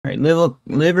Alright,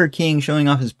 Liver King showing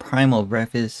off his Primal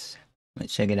breakfast.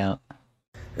 Let's check it out.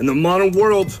 In the modern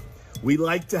world, we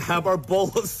like to have our bowl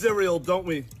of cereal, don't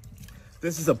we?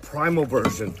 This is a Primal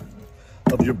version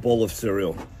of your bowl of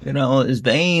cereal. Look at all his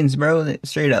veins, bro.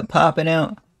 Straight up popping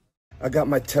out. I got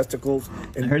my testicles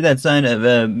I in heard that sign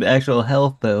of actual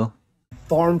health, though.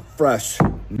 farm fresh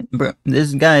Bro,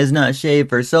 this guy is not shaved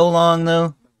for so long,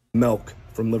 though. milk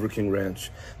from Liver King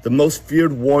Ranch. The most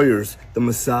feared warriors, the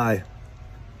Maasai.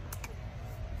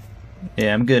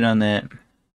 Yeah, I'm good on that.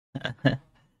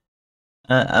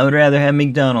 I would rather have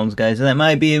McDonald's, guys. That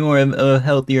might be more of a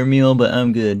healthier meal, but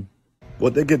I'm good.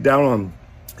 What they get down on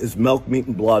is milk, meat,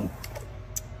 and blood.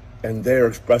 And they're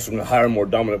expressing a higher, more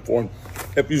dominant form.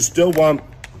 If you still want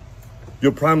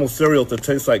your Primal cereal to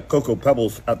taste like Cocoa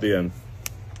Pebbles at the end,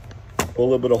 put a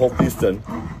little bit of whole feast in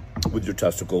with your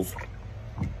testicles.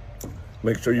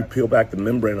 Make sure you peel back the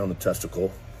membrane on the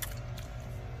testicle.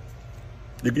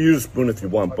 You can use a spoon if you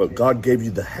want, but God gave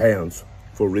you the hands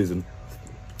for a reason.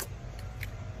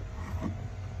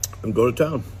 And go to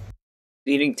town.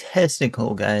 Eating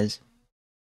testicle, guys.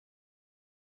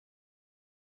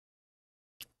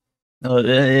 Oh,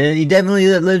 he definitely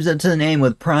lives up to the name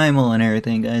with Primal and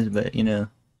everything, guys, but, you know,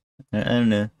 I don't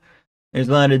know. There's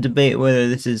a lot of debate whether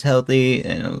this is healthy,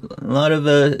 and a lot of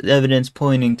evidence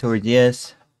pointing towards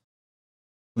yes,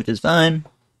 which is fine,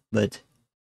 but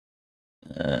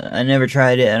I never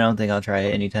tried it. I don't think I'll try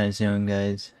it anytime soon,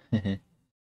 guys.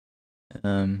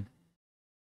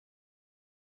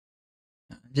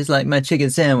 Just like my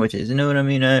chicken sandwiches, you know what I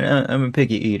mean? I'm a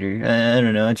picky eater. I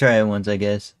don't know. I try it once, I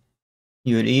guess.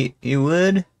 You would eat? You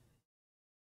would?